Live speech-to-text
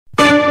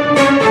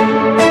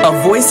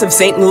a Voice of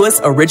St.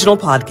 Louis original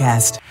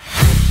podcast.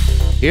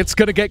 It's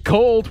going to get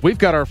cold. We've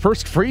got our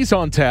first freeze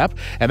on tap,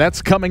 and that's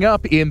coming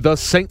up in the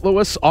St.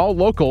 Louis All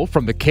Local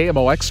from the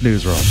KMOX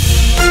newsroom.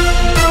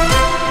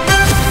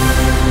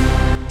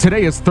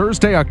 Today is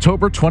Thursday,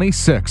 October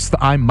 26th.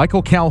 I'm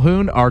Michael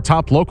Calhoun. Our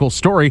top local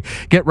story.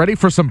 Get ready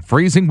for some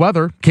freezing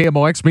weather.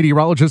 KMOX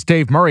meteorologist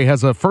Dave Murray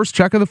has a first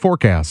check of the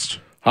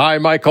forecast. Hi,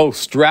 Michael.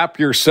 Strap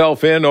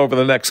yourself in over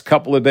the next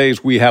couple of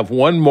days. We have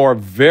one more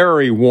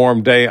very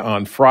warm day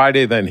on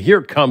Friday. Then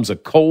here comes a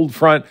cold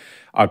front.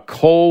 A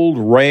cold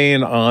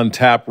rain on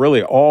tap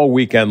really all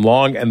weekend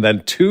long, and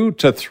then 2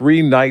 to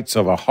 3 nights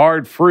of a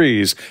hard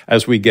freeze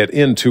as we get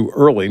into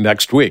early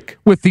next week.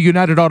 With the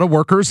United Auto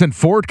Workers and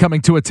Ford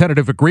coming to a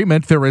tentative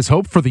agreement, there is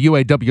hope for the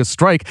UAW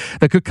strike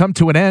that could come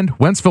to an end.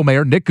 Wentzville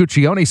Mayor Nick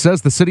Guccione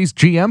says the city's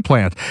GM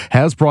plant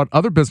has brought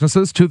other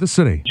businesses to the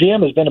city.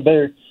 GM has been a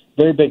very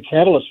big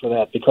catalyst for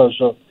that because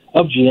of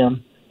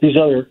GM. These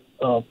other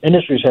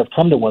industries have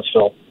come to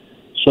Wentzville.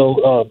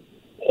 So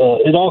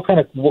it all kind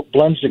of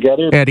blends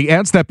together. And he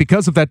adds that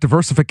because of that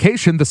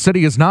diversification, the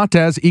city is not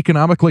as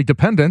economically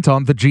dependent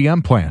on the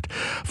GM plant.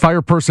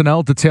 Fire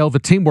personnel detail the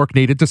teamwork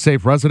needed to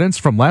save residents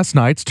from last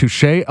night's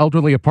Touchette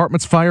Elderly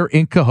Apartments fire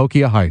in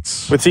Cahokia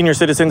Heights. With senior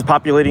citizens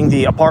populating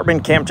the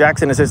apartment, Camp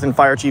Jackson Assistant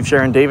Fire Chief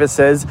Sharon Davis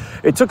says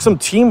it took some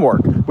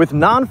teamwork with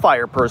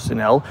non-fire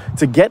personnel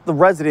to get the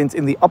residents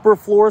in the upper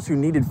floors who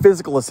needed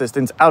physical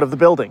assistance out of the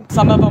building.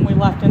 Some of them we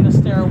left in the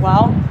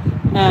stairwell,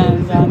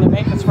 and the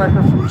maintenance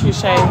worker from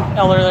Touchette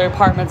Elderly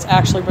Apartments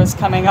actually was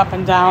coming up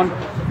and down,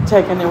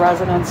 taking the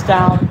residents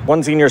down.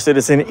 One senior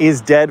citizen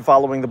is dead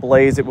following the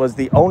blaze. It was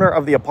the owner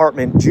of the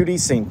apartment, Judy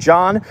St.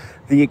 John.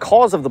 The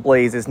cause of the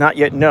blaze is not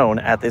yet known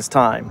at this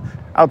time.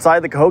 Outside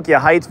the Cahokia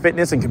Heights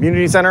Fitness and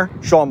Community Center,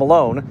 Sean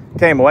Malone,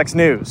 KMOX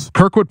News.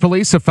 Kirkwood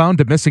police have found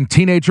a missing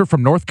teenager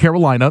from North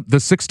Carolina. The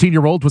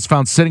 16-year-old was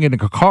found sitting in a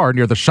car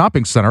near the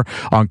shopping center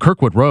on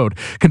Kirkwood Road.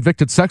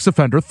 Convicted sex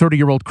offender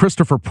 30-year-old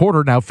Christopher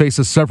Porter now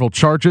faces several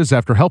charges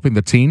after helping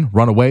the teen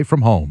run away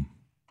from home.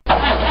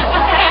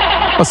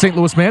 A St.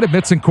 Louis man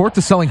admits in court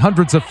to selling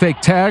hundreds of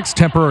fake tags,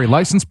 temporary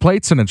license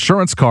plates, and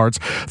insurance cards.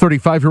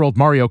 35-year-old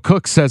Mario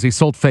Cook says he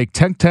sold fake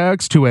tank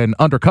tags to an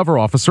undercover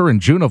officer in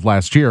June of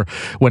last year.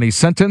 When he's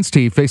sentenced,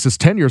 he faces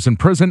 10 years in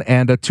prison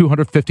and a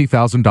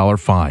 $250,000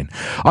 fine.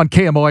 On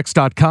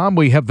KMOX.com,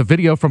 we have the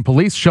video from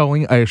police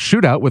showing a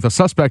shootout with a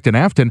suspect in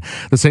Affton.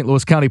 The St.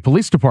 Louis County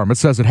Police Department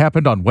says it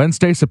happened on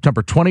Wednesday,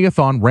 September 20th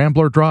on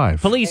Rambler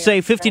Drive. Police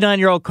say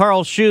 59-year-old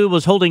Carl Shue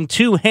was holding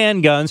 2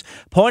 handguns,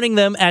 pointing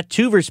them at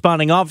 2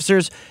 responding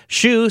officers.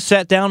 Shue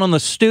sat down on the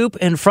stoop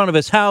in front of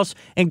his house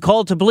and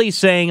called to police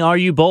saying, "Are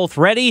you both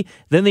ready?"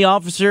 Then the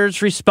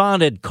officers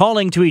responded,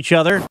 calling to each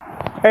other.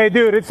 "Hey,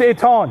 dude,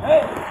 it's on."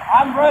 "Hey,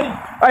 I'm ready."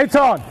 "It's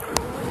on."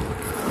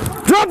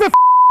 "Drop the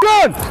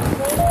gun!"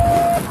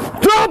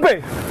 "Drop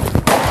it!"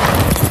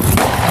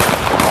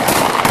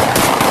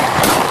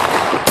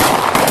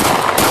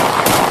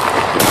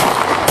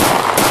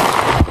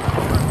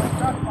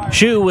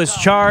 Shue was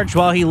charged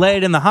while he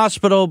laid in the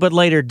hospital, but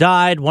later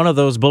died. One of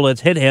those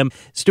bullets hit him.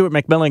 Stuart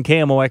McMillan,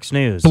 KMOX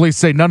News. Police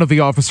say none of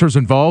the officers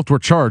involved were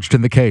charged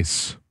in the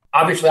case.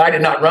 Obviously, I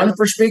did not run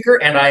for Speaker,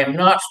 and I am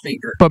not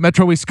Speaker. But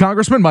Metro East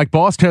Congressman Mike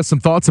Bost has some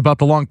thoughts about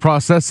the long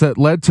process that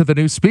led to the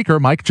new Speaker,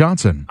 Mike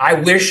Johnson. I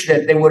wish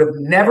that they would have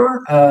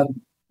never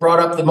brought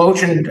up the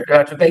motion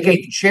to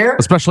vacate the chair.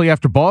 Especially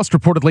after Bost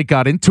reportedly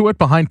got into it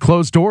behind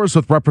closed doors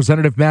with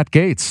Representative Matt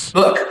Gaetz.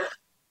 Look,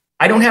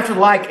 I don't have to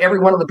like every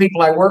one of the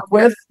people I work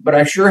with, but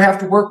I sure have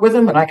to work with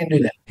them, and I can do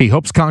that. He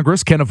hopes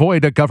Congress can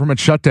avoid a government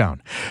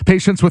shutdown.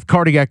 Patients with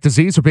cardiac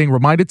disease are being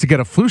reminded to get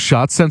a flu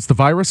shot since the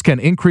virus can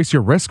increase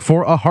your risk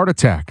for a heart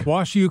attack.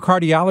 WashU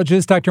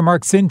cardiologist Dr.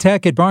 Mark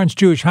Sintek at Barnes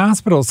Jewish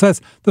Hospital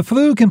says the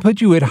flu can put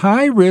you at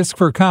high risk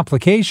for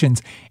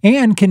complications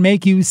and can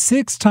make you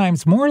 6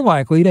 times more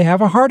likely to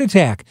have a heart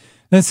attack.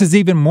 This is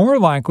even more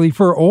likely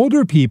for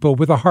older people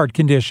with a heart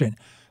condition.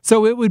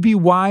 So it would be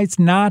wise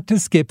not to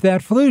skip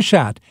that flu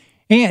shot.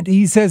 And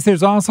he says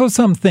there's also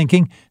some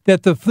thinking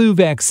that the flu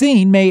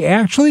vaccine may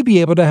actually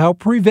be able to help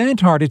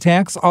prevent heart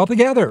attacks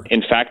altogether.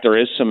 In fact, there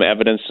is some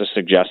evidence to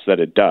suggest that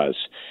it does.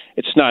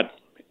 It's not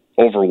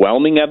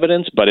overwhelming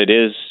evidence, but it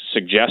is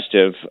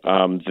suggestive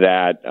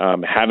that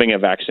having a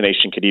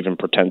vaccination could even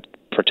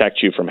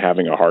protect you from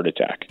having a heart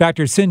attack.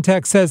 Dr.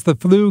 Sintek says the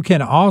flu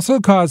can also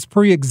cause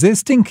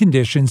pre-existing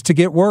conditions to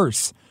get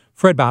worse.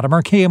 Fred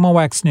Bottomer,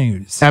 KMOX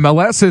News.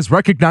 MLS is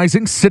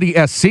recognizing City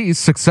SC's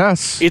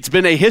success. It's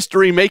been a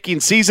history-making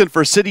season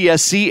for City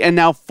SC, and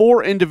now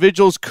 4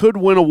 individuals could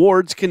win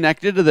awards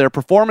connected to their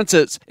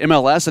performances.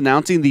 MLS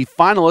announcing the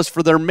finalists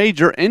for their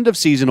major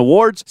end-of-season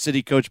awards.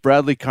 City coach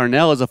Bradley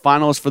Carnell is a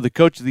finalist for the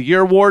Coach of the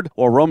Year award,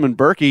 while Roman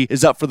Berkey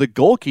is up for the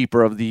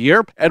Goalkeeper of the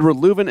Year. Edward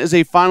Leuven is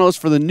a finalist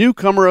for the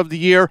Newcomer of the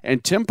Year,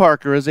 and Tim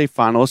Parker is a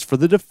finalist for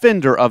the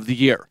Defender of the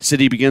Year.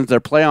 City begins their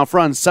playoff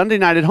run Sunday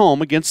night at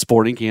home against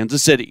Sporting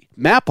Kansas City.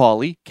 Matt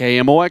Pauley,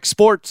 KMOX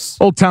Sports.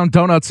 Old Town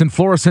Donuts in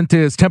Florissant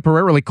is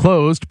temporarily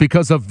closed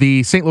because of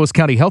the St. Louis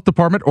County Health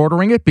Department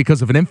ordering it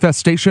because of an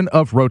infestation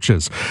of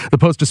roaches. The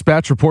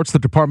Post-Dispatch reports the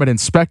department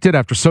inspected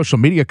after social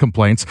media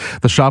complaints.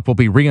 The shop will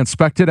be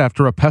re-inspected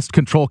after a pest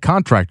control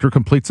contractor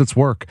completes its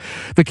work.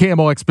 The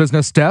KMOX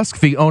business desk,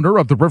 the owner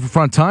of the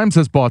Riverfront Times,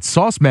 has bought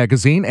Sauce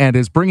magazine and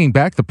is bringing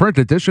back the print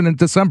edition in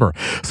December.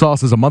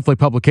 Sauce is a monthly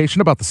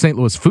publication about the St.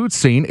 Louis food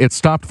scene. It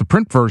stopped the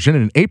print version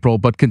in April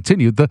but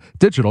continued the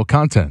digital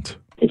content.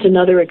 It's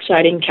another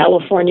exciting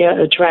California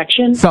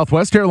attraction.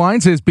 Southwest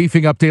Airlines is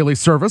beefing up daily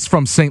service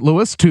from St.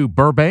 Louis to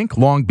Burbank,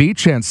 Long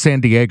Beach, and San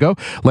Diego.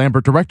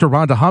 Lambert director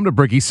Rhonda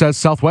Hamm-Niebreugge says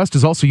Southwest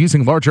is also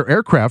using larger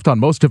aircraft on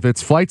most of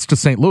its flights to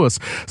St. Louis,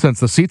 since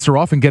the seats are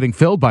often getting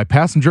filled by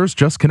passengers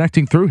just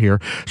connecting through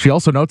here. She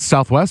also notes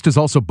Southwest is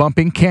also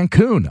bumping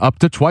Cancun up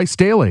to twice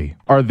daily.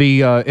 Are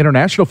the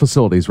international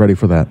facilities ready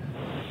for that?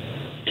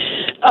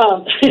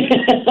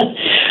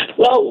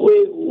 Well,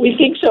 we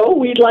think so.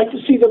 We'd like to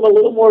see them a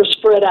little more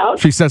spread out.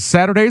 She says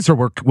Saturdays are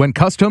when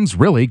customs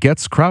really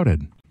gets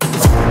crowded.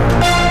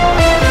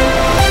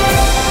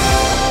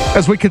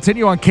 As we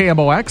continue on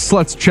KMOX,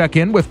 let's check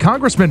in with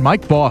Congressman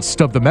Mike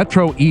Bost of the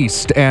Metro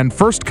East. And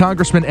first,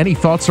 Congressman, any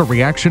thoughts or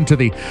reaction to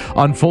the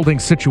unfolding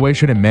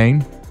situation in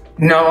Maine?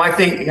 No, I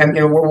think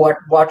we're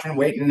watching,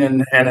 waiting,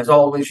 and as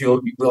always,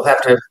 we'll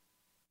have to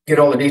get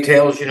all the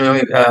details,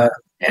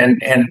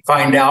 and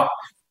find out.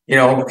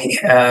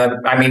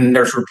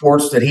 There's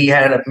reports that he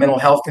had a mental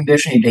health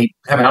condition. He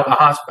came out of the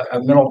hospital,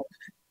 a mental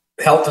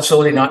health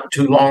facility not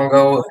too long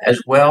ago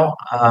as well.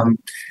 I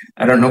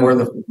don't know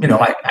where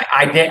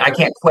I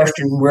can't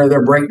question where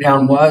their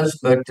breakdown was,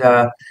 but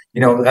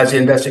as the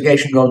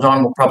investigation goes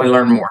on, we'll probably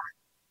learn more.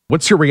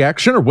 What's your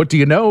reaction, or what do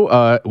you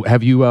know?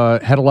 Have you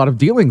had a lot of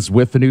dealings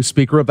with the new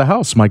Speaker of the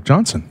House, Mike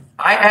Johnson?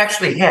 I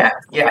actually have.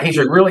 Yeah, he's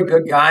a really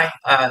good guy,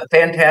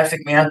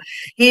 fantastic man.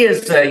 He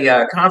is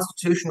a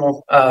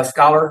constitutional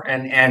scholar,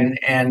 and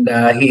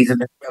he's a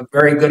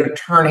very good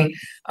attorney.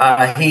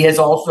 He is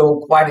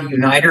also quite a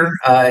uniter.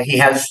 He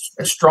has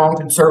strong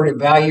conservative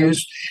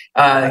values,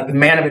 a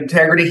man of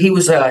integrity. He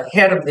was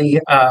head of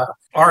the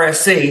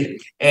RSC,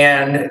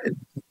 and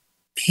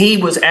he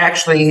was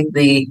actually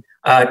the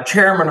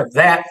chairman of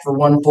that for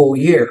one full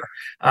year.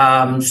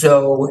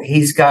 So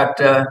he's got,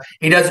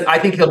 I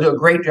think he'll do a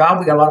great job.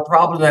 We got a lot of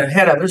problems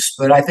ahead of us,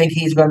 but I think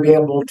he's going to be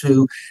able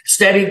to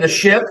steady the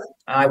ship.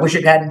 I wish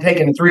it hadn't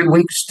taken 3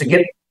 weeks to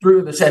get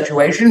through the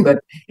situation, but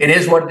it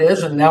is what it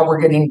is. And now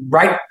we're getting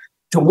right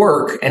to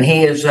work. And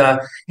he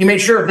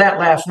made sure of that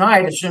last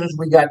night. As soon as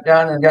we got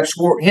done and got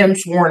him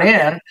sworn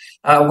in,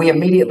 we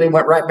immediately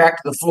went right back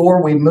to the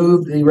floor. We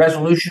moved the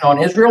resolution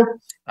on Israel.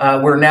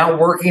 We're now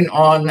working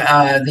on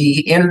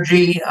the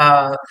energy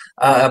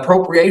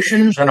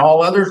appropriations and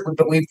all others,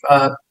 but we've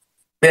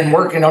been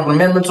working on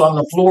amendments on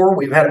the floor.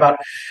 We've had about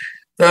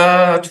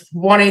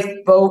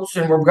 20 votes,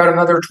 and we've got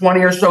another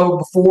 20 or so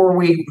before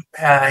we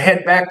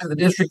head back to the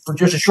district for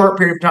just a short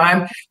period of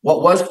time.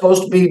 What was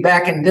supposed to be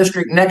back in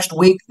district next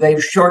week,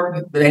 they've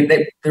shortened.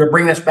 They're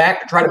bringing us back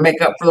to try to make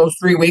up for those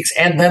 3 weeks,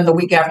 and then the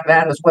week after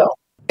that as well.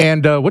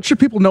 And what should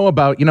people know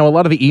about, a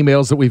lot of the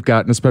emails that we've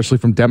gotten, especially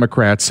from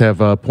Democrats,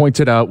 have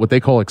pointed out what they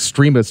call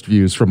extremist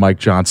views from Mike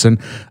Johnson.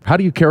 How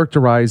do you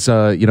characterize,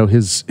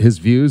 his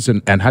views,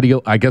 and how do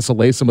you,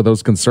 allay some of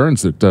those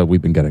concerns that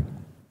we've been getting?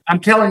 I'm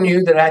telling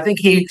you that I think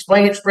he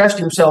expressed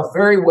himself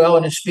very well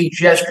in his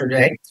speech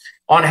yesterday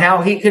on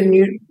how he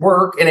can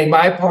work in a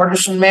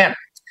bipartisan manner.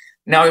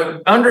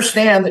 Now,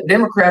 understand that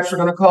Democrats are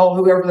going to call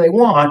whoever they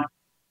want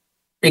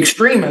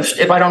extremist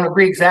if I don't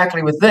agree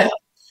exactly with them.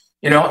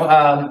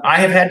 I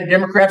have had the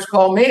Democrats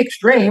call me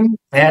extreme,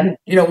 and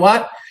you know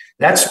what?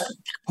 That's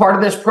part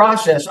of this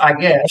process, I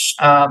guess.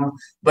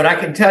 But I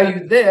can tell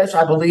you this: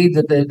 I believe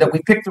that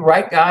we picked the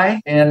right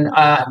guy, and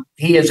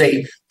he is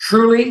a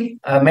truly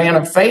a man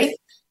of faith.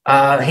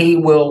 He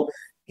will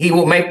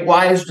make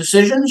wise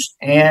decisions,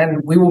 and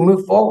we will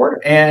move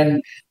forward.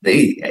 And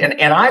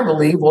I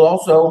believe will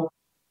also,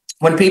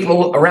 when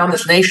people around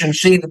this nation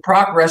see the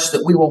progress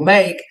that we will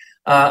make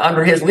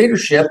under his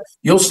leadership,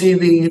 you'll see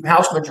the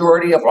House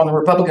majority on the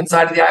Republican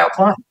side of the aisle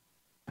climb.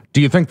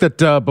 Do you think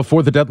that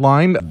before the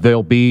deadline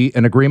there'll be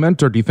an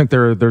agreement, or do you think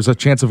there's a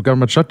chance of a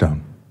government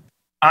shutdown?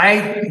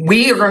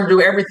 We are going to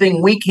do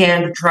everything we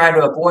can to try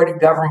to avoid a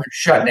government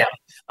shutdown.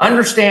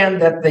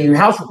 Understand that the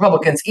House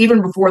Republicans,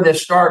 even before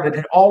this started,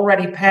 had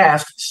already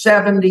passed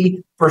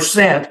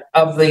 70%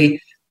 of the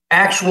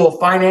actual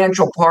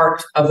financial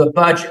part of the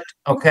budget.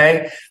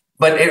 Okay,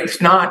 but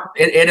it's not.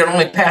 It had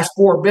only passed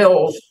 4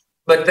 bills.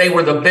 But they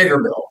were the bigger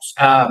bills.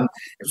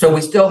 So we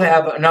still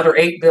have another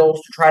 8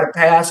 bills to try to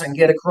pass and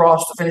get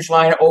across the finish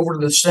line over to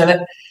the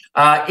Senate.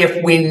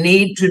 If we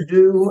need to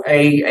do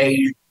a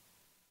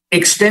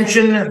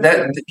extension,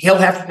 that he'll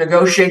have to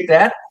negotiate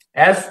that,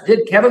 as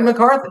did Kevin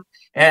McCarthy.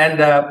 And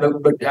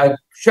but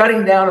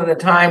shutting down at a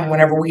time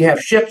whenever we have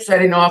ships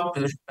heading off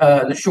to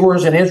the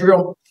shores in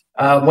Israel,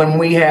 when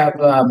we have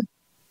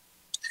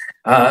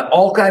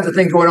all kinds of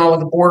things going on with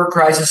the border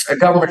crisis, a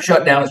government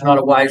shutdown is not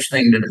a wise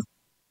thing to do.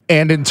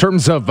 And in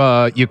terms of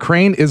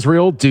Ukraine,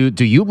 Israel,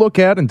 do you look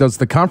at, and does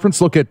the conference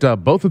look at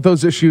both of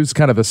those issues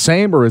kind of the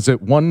same, or is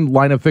it one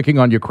line of thinking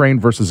on Ukraine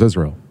versus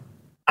Israel?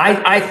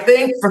 I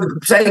think for the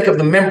sake of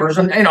the members,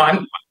 and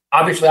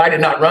obviously I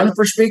did not run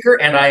for speaker,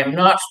 and I am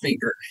not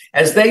speaker.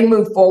 As they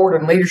move forward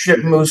and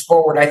leadership moves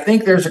forward, I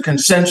think there's a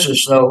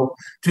consensus, though,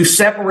 to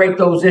separate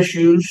those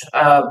issues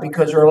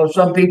because there are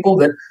some people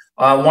that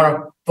want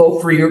to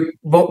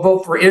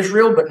vote for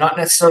Israel, but not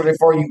necessarily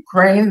for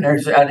Ukraine.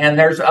 There's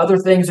other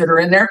things that are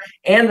in there,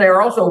 and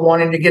they're also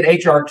wanting to get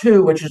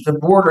HR2, which is the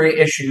border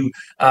issue,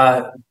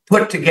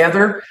 put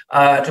together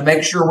to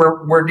make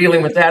sure we're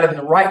dealing with that in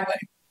the right way.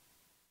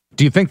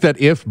 Do you think that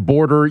if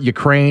border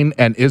Ukraine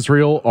and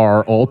Israel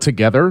are all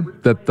together,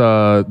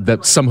 that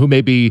some who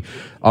may be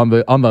on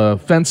the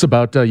fence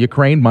about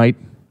Ukraine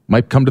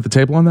might come to the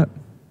table on that?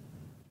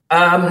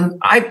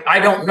 I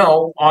don't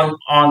know.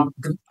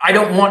 I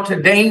don't want to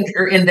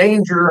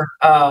endanger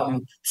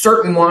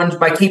certain ones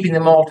by keeping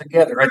them all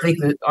together. I think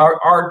that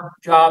our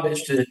job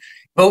is to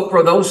vote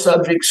for those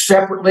subjects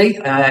separately.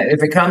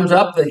 If it comes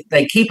up,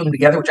 they keep them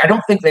together, which I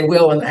don't think they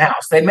will in the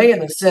House. They may in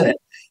the Senate,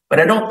 but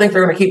I don't think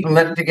they're going to keep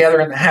them together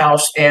in the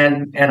House.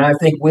 And I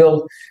think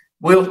we'll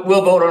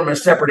vote on them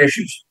as separate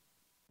issues.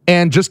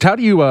 And just how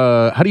do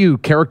you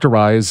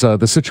characterize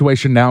the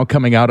situation now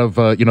coming out of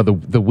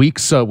the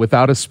weeks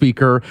without a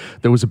speaker?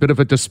 There was a bit of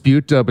a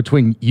dispute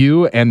between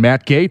you and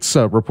Matt Gaetz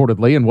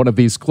reportedly in one of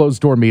these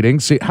closed door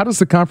meetings. How does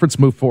the conference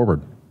move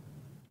forward?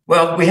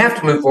 Well, we have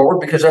to move forward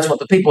because that's what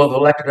the people have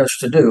elected us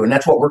to do, and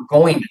that's what we're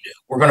going to do.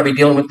 We're going to be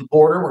dealing with the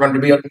border. We're going to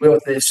be dealing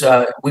with this.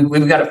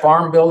 We've got a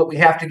farm bill that we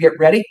have to get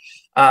ready.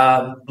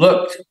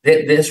 Look,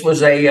 this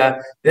was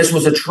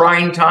a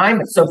trying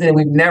time. It's something that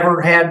we've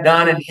never had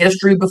done in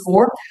history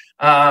before.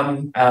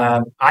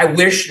 I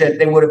wish that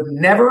they would have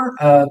never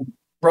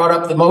brought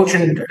up the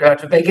motion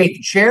to vacate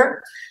the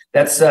chair.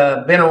 That's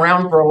been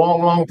around for a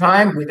long, long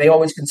time. They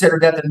always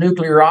considered that the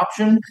nuclear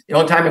option. The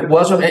only time it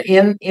wasn't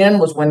in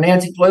was when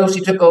Nancy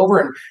Pelosi took over,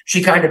 and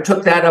she kind of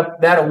took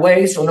that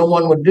away, so no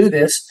one would do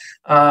this.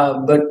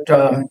 But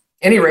at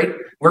any rate,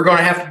 we're going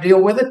to have to deal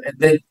with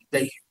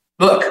it.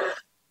 Look,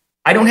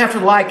 I don't have to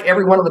like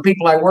every one of the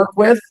people I work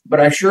with,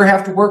 but I sure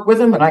have to work with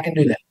them, and I can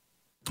do that.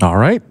 All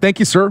right. Thank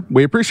you, sir.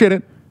 We appreciate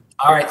it.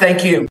 All right.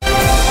 Thank you.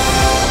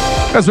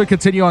 As we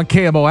continue on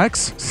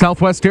KMOX,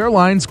 Southwest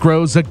Airlines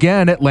grows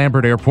again at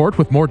Lambert Airport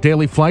with more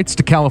daily flights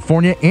to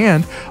California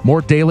and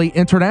more daily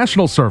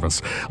international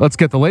service. Let's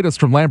get the latest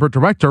from Lambert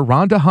Director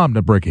Rhonda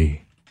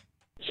Hamm-Niebreugge.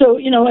 So,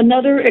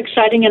 another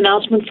exciting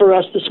announcement for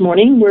us this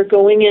morning. We're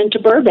going into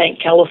Burbank,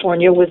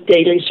 California with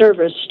daily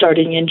service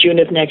starting in June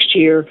of next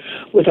year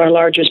with our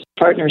largest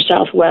partner,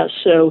 Southwest.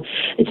 So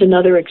it's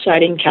another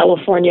exciting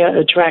California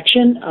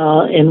attraction,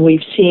 and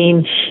we've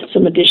seen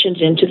some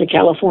additions into the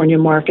California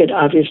market,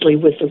 obviously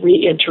with the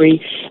re-entry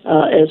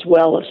as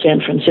well of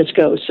San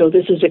Francisco. So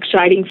this is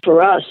exciting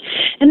for us.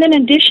 And then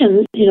in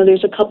addition,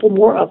 there's a couple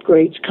more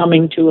upgrades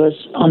coming to us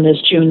on this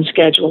June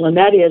schedule, and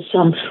that is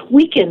some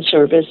weekend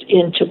service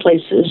into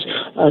places,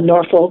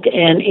 Norfolk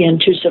and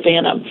into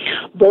Savannah.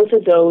 Both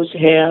of those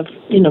have,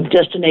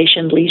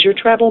 destination leisure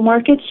travel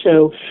markets.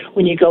 So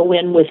when you go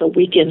in with a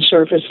weekend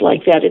service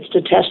like that, it's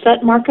to test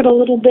that market a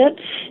little bit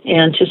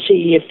and to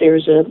see if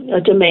there's a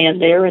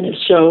demand there. And if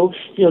so,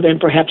 then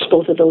perhaps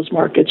both of those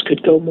markets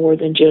could go more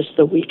than just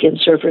the weekend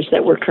service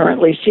that we're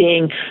currently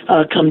seeing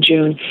come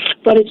June.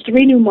 But it's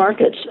 3 new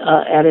markets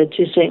added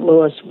to St.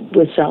 Louis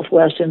with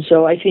Southwest. And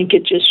so I think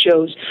it just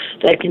shows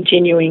that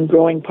continuing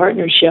growing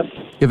partnership.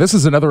 Yeah, this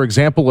is another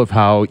example of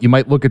how you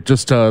might look at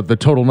just the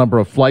total number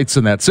of flights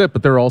and that's it,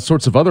 but there are all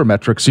sorts of other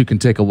metrics you can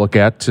take a look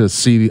at to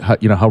see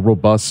how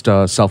robust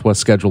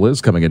Southwest schedule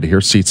is coming into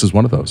here. Seats is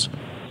one of those.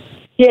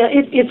 Yeah,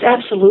 it's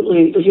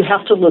absolutely, you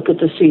have to look at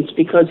the seats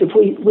because if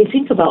we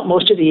think about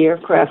most of the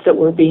aircraft that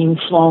were being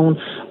flown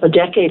a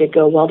decade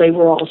ago, while they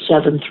were all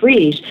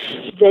 737s,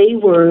 they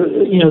were,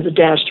 the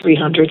Dash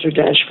 300s or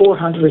Dash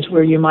 400s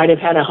where you might have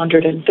had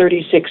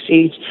 136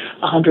 seats,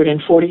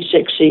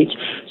 146 seats.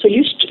 So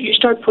you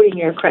start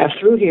putting aircraft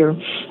through here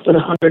with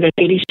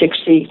 186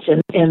 seats,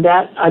 and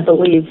that, I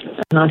believe,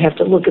 and I'd have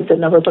to look at the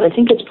number, but I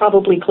think it's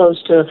probably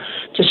close to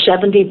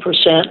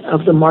 70%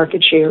 of the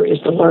market share is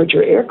the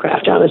larger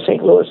aircraft out of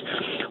St. Louis.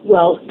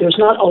 Well, there's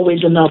not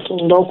always enough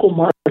local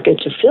market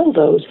to fill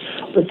those,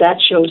 but that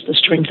shows the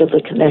strength of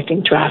the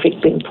connecting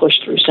traffic being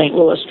pushed through St.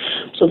 Louis.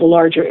 So the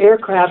larger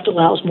aircraft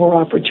allows more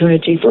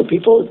opportunity for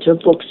people to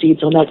book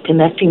seats on that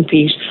connecting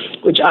piece,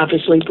 which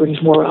obviously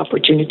brings more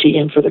opportunity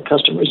in for the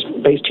customers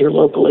based here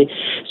locally.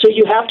 So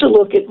you have to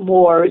look at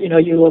more,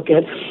 you look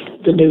at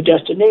the new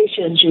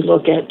destinations, you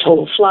look at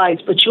total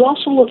flights, but you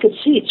also look at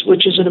seats,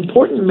 which is an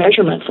important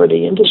measurement for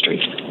the industry.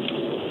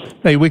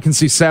 Hey, we can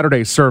see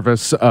Saturday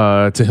service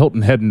to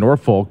Hilton Head in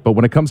Norfolk, but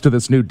when it comes to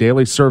this new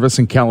daily service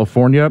in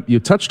California, you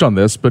touched on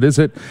this, but is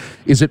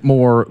it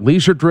more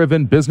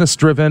leisure-driven,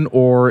 business-driven,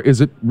 or is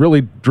it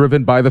really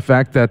driven by the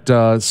fact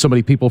that so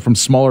many people from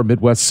smaller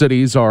Midwest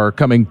cities are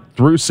coming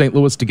through St.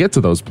 Louis to get to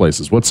those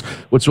places? What's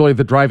really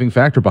the driving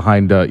factor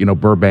behind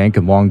Burbank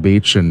and Long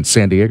Beach and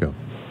San Diego?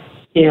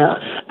 Yeah,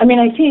 I mean,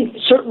 I think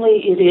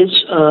certainly it is,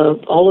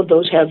 all of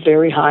those have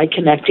very high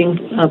connecting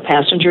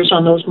passengers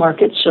on those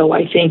markets. So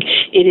I think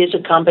it is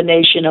a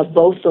combination of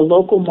both the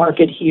local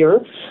market here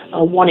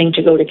wanting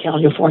to go to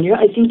California.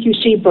 I think you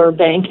see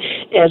Burbank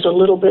as a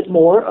little bit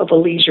more of a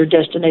leisure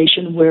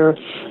destination, where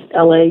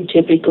LA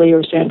typically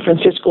or San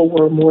Francisco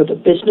were more the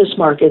business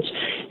markets.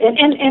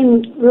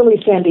 And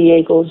really San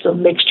Diego's a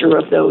mixture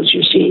of those.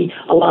 You see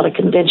a lot of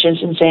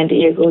conventions in San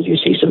Diego. You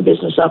see some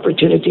business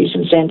opportunities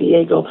in San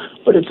Diego,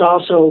 but it's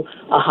also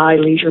a high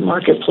leisure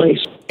marketplace.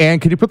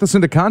 And can you put this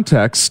into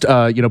context?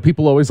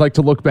 People always like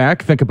to look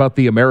back, think about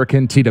the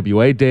American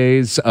TWA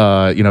days.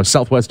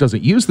 Southwest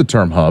doesn't use the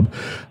term hub,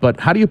 but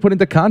how do you put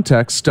into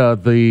context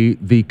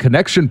the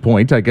connection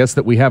point, I guess,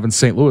 that we have in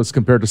St. Louis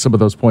compared to some of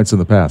those points in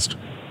the past?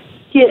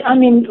 Yeah, I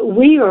mean,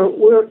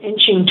 we're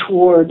inching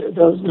toward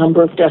those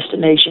number of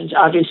destinations.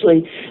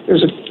 Obviously,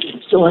 there's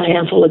still a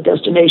handful of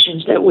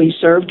destinations that we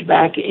served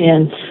back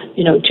in,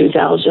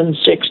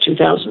 2006,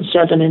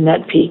 2007, in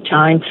that peak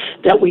time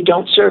that we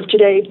don't serve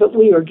today, but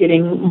we are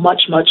getting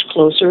much, much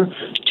closer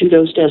to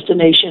those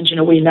destinations.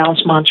 We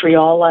announced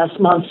Montreal last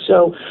month,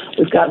 so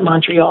we've got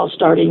Montreal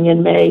starting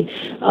in May.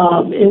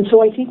 And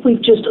so I think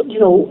we've just,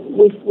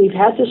 we've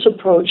had this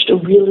approach to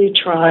really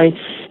try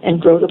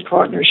and grow the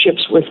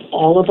partnerships with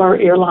all of our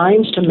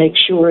airlines to make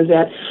sure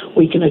that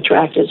we can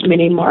attract as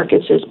many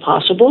markets as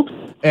possible.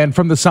 And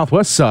from the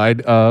Southwest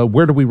side,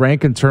 where do we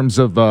rank in terms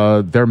of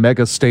their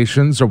mega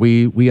stations? Are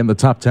we in the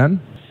top 10?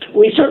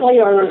 We certainly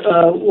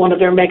are one of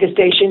their mega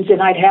stations,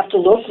 and I'd have to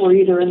look. We're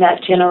either in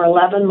that 10 or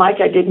 11.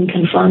 Mike, I didn't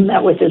confirm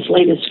that with this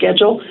latest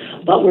schedule,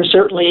 but we're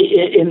certainly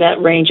in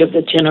that range of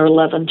the 10 or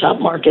 11 top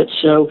markets.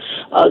 So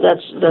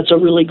that's a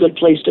really good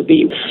place to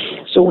be.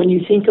 So when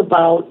you think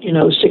about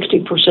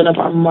 60% of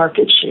our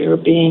market share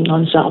being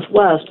on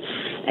Southwest,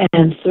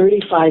 and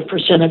 35%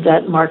 of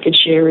that market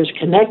share is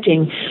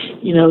connecting,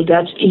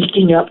 that's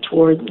eking up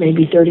toward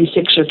maybe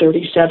 36 or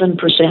 37%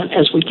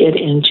 as we get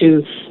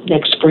into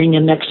next spring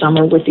and next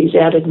summer with these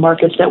added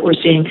markets that we're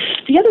seeing.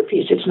 The other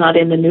piece it's not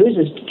in the news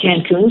is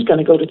Cancun's going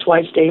to go to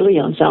twice daily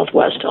on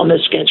Southwest on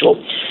this schedule.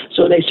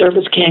 So they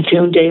service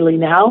Cancun daily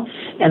now,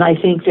 and I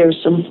think there's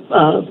some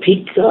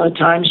peak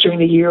times during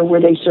the year where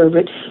they serve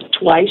it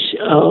twice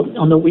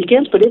on the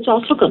weekends, but it's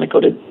also going to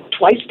go to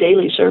twice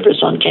daily service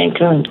on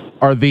Cancun.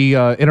 Are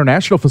the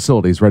international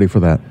facilities ready for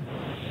that?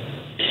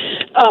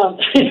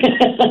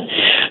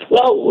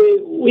 Well,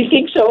 we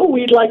think so.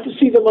 We'd like to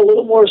see them a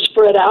little more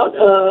spread out.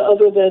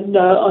 Other than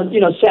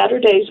on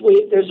Saturdays,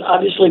 there's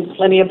obviously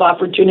plenty of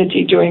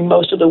opportunity during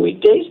most of the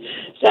weekdays.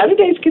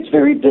 Saturdays gets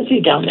very busy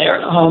down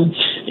there.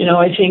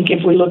 I think if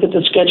we look at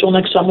the schedule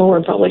next summer,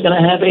 we're probably going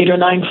to have 8 or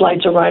 9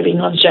 flights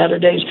arriving on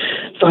Saturdays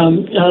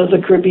from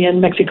the Caribbean,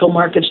 Mexico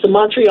markets. The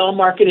Montreal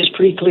market is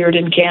pre-cleared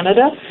in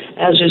Canada,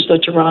 as is the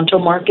Toronto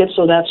market,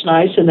 so that's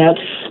nice, and that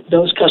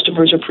those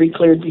customers are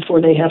pre-cleared before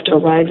they have to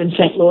arrive in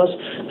St. Louis,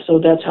 so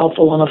that's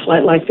helpful on a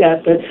flight like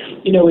that. But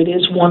it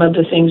is one of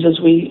the things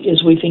as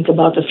we think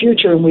about the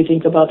future and we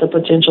think about the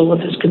potential of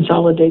this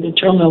consolidated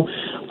terminal.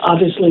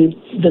 Obviously,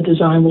 the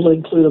design will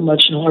include a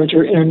much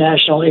larger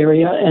international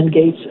area and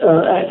gates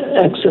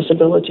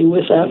accessibility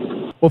with that.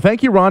 Well,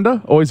 thank you,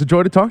 Rhonda. Always a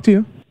joy to talk to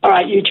you. All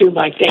right, you too,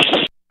 Mike.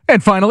 Thanks.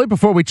 And finally,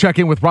 before we check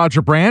in with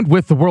Roger Brand,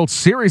 with the World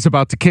Series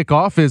about to kick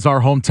off, is our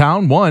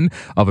hometown one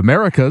of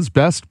America's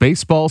best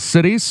baseball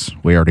cities?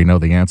 We already know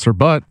the answer,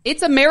 but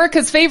it's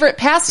America's favorite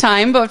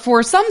pastime, but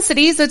for some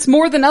cities, it's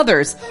more than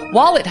others.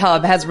 Wallet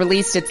Hub has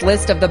released its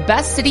list of the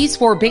best cities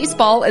for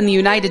baseball in the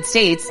United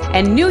States,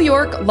 and New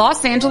York,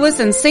 Los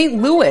Angeles, and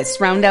St. Louis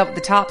round out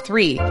the top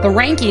 3. The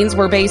rankings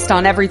were based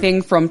on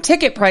everything from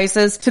ticket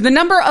prices to the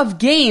number of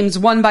games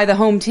won by the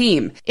home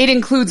team. It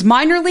includes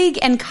minor league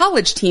and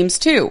college teams,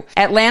 too.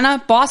 Atlanta,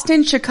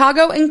 Boston,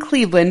 Chicago, and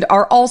Cleveland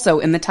are also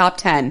in the top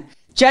 10.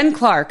 Jen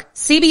Clark,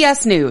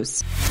 CBS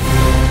News.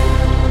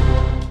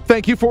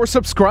 Thank you for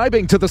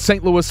subscribing to the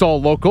St. Louis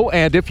All Local,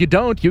 and if you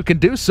don't, you can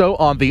do so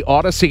on the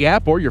Odyssey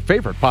app or your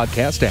favorite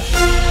podcast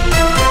app.